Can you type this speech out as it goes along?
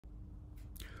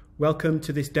Welcome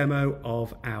to this demo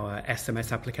of our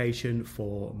SMS application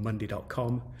for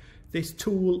Monday.com. This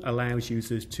tool allows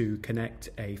users to connect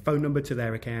a phone number to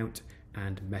their account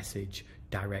and message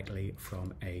directly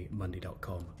from a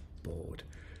Monday.com board.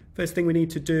 First thing we need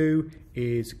to do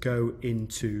is go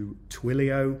into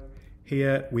Twilio.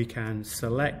 Here we can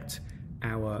select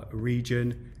our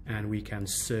region and we can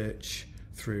search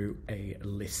through a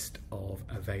list of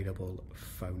available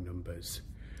phone numbers.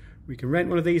 We can rent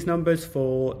one of these numbers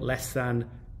for less than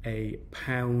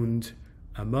 £1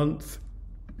 a month.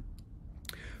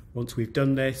 Once we've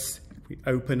done this, we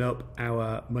open up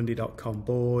our Monday.com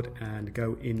board and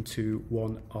go into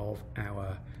one of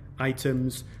our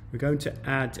items. We're going to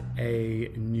add a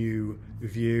new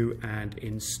view and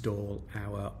install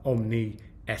our Omnie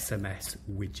SMS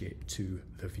widget to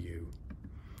the view.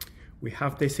 We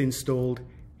have this installed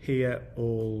here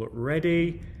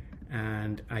already,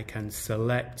 and I can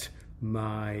select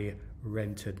my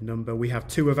rented number. We have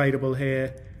two available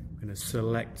here. I'm going to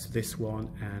select this one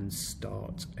and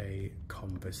start a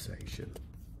conversation.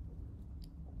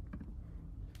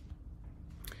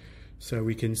 So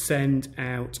we can send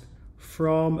out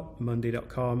from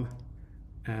Monday.com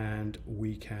and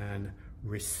we can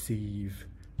receive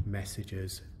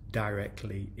messages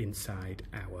directly inside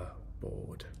our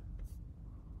board.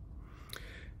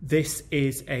 This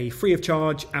is a free of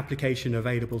charge application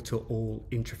available to all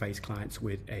Interface clients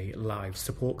with a live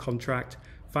support contract.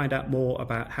 Find out more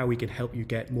about how we can help you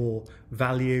get more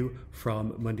value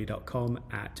from Monday.com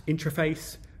at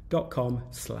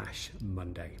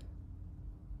interface.com/Monday.